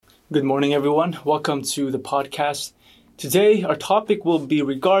Good morning, everyone. Welcome to the podcast. Today, our topic will be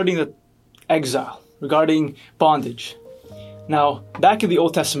regarding the exile, regarding bondage. Now, back in the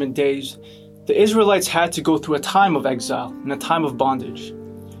Old Testament days, the Israelites had to go through a time of exile and a time of bondage.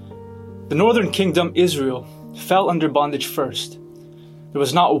 The northern kingdom, Israel, fell under bondage first. There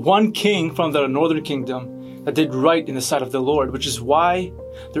was not one king from the northern kingdom that did right in the sight of the Lord, which is why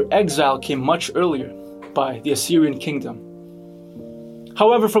their exile came much earlier by the Assyrian kingdom.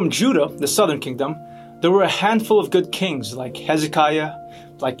 However, from Judah, the southern kingdom, there were a handful of good kings like Hezekiah,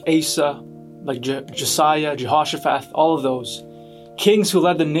 like Asa, like Josiah, Jehoshaphat, all of those. Kings who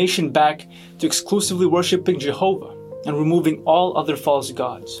led the nation back to exclusively worshiping Jehovah and removing all other false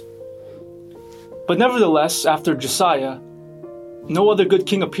gods. But nevertheless, after Josiah, no other good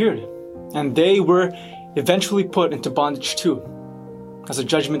king appeared, and they were eventually put into bondage too, as a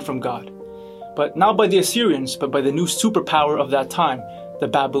judgment from God. But not by the Assyrians, but by the new superpower of that time, the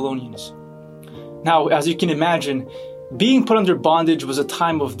Babylonians. Now, as you can imagine, being put under bondage was a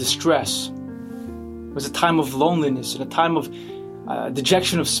time of distress. It was a time of loneliness and a time of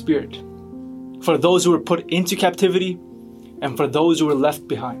dejection of spirit for those who were put into captivity and for those who were left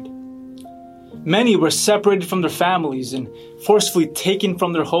behind. Many were separated from their families and forcefully taken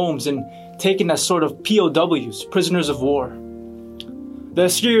from their homes and taken as sort of POWs, prisoners of war. The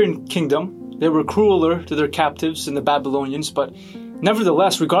Assyrian kingdom, they were crueler to their captives than the Babylonians, but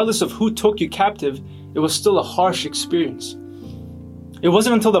nevertheless, regardless of who took you captive, it was still a harsh experience. It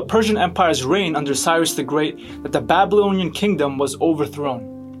wasn't until the Persian Empire's reign under Cyrus the Great that the Babylonian kingdom was overthrown.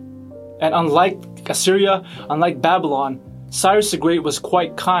 And unlike Assyria, unlike Babylon, Cyrus the Great was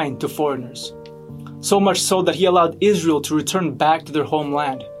quite kind to foreigners. So much so that he allowed Israel to return back to their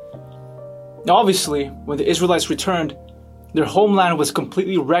homeland. Now obviously, when the Israelites returned, their homeland was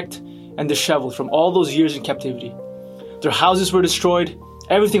completely wrecked and disheveled from all those years in captivity. Their houses were destroyed,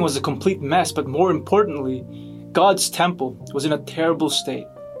 everything was a complete mess, but more importantly, God's temple was in a terrible state.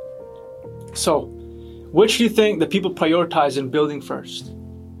 So, which do you think the people prioritized in building first?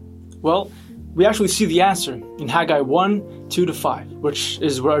 Well, we actually see the answer in Haggai 1, 2-5, which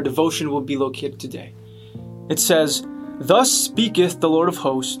is where our devotion will be located today. It says, "Thus speaketh the Lord of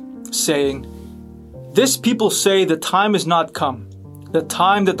hosts, saying, This people say the time is not come, the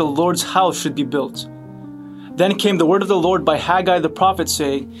time that the Lord's house should be built. Then came the word of the Lord by Haggai the prophet,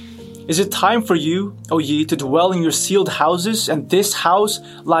 saying, Is it time for you, O ye, to dwell in your sealed houses, and this house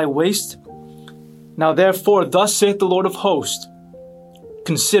lie waste? Now therefore, thus saith the Lord of hosts,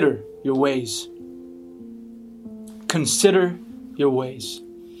 Consider your ways. Consider your ways."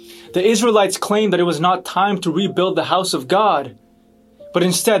 The Israelites claimed that it was not time to rebuild the house of God, but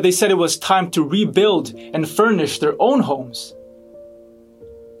instead they said it was time to rebuild and furnish their own homes.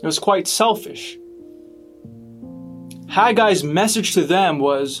 It was quite selfish. Haggai's message to them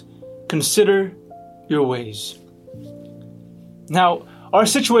was, consider your ways. Now, our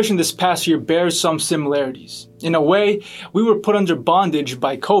situation this past year bears some similarities. In a way, we were put under bondage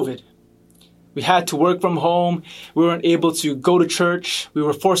by COVID. We had to work from home. We weren't able to go to church. We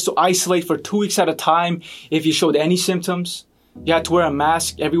were forced to isolate for 2 weeks at a time if you showed any symptoms. You had to wear a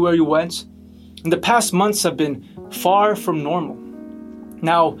mask everywhere you went. And the past months have been far from normal.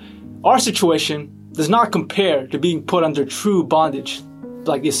 Now, our situation does not compare to being put under true bondage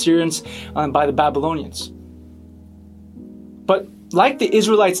like the Assyrians and by the Babylonians. But like the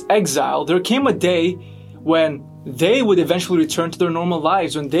Israelites' exile, there came a day when they would eventually return to their normal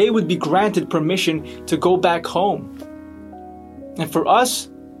lives, when they would be granted permission to go back home. And for us,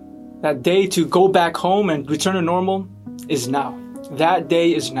 that day to go back home and return to normal is now. That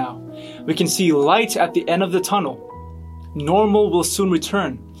day is now. We can see light at the end of the tunnel. Normal will soon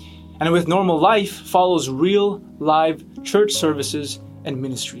return. And with normal life follows real, live church services and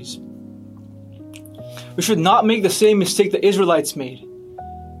ministries. We should not make the same mistake the Israelites made,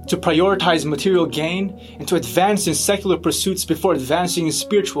 to prioritize material gain and to advance in secular pursuits before advancing in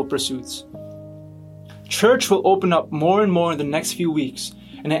spiritual pursuits. Church will open up more and more in the next few weeks,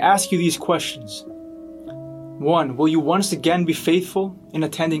 and I ask you these questions. 1. Will you once again be faithful in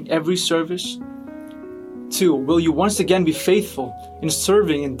attending every service? 2. Will you once again be faithful in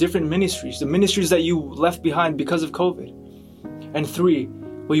serving in different ministries, the ministries that you left behind because of COVID? And 3.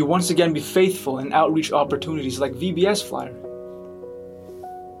 Will you once again be faithful in outreach opportunities like VBS Flyer?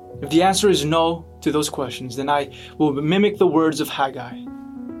 If the answer is no to those questions, then I will mimic the words of Haggai.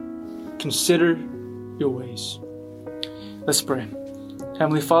 Consider your ways. Let's pray.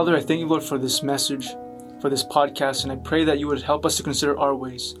 Heavenly Father, I thank you, Lord, for this message, for this podcast, and I pray that you would help us to consider our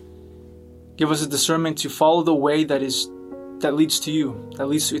ways. Give us a discernment to follow the way that leads to you, that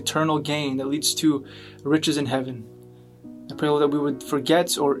leads to eternal gain, that leads to riches in heaven. I pray, Lord, that we would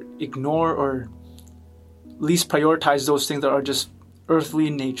forget or ignore or at least prioritize those things that are just earthly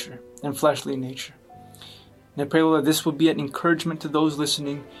in nature and fleshly in nature. And I pray, Lord, that this will be an encouragement to those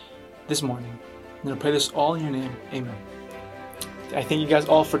listening this morning. And I pray this all in your name. Amen. I thank you guys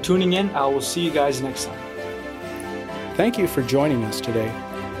all for tuning in. I will see you guys next time. Thank you for joining us today.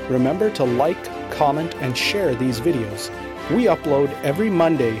 Remember to like, comment, and share these videos. We upload every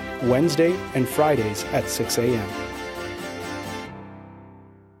Monday, Wednesday, and Fridays at 6 a.m.